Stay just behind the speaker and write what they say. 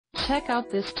Check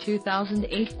out this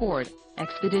 2008 Ford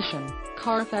Expedition.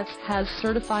 Carfax has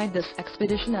certified this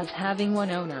Expedition as having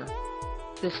one owner.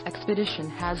 This Expedition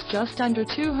has just under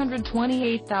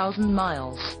 228,000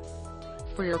 miles.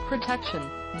 For your protection,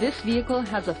 this vehicle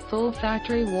has a full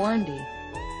factory warranty.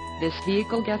 This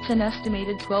vehicle gets an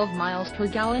estimated 12 miles per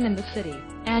gallon in the city,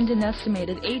 and an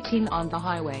estimated 18 on the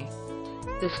highway.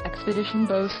 This Expedition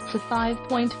boasts a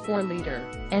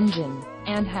 5.4-liter engine,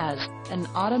 and has an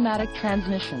automatic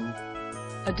transmission.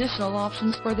 Additional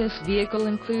options for this vehicle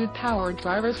include power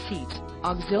driver's seat,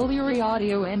 auxiliary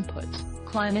audio input,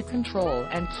 climate control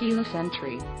and keyless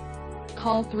entry.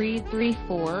 Call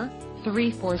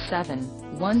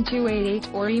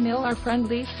 334-347-1288 or email our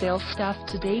friendly sales staff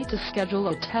today to schedule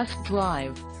a test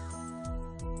drive.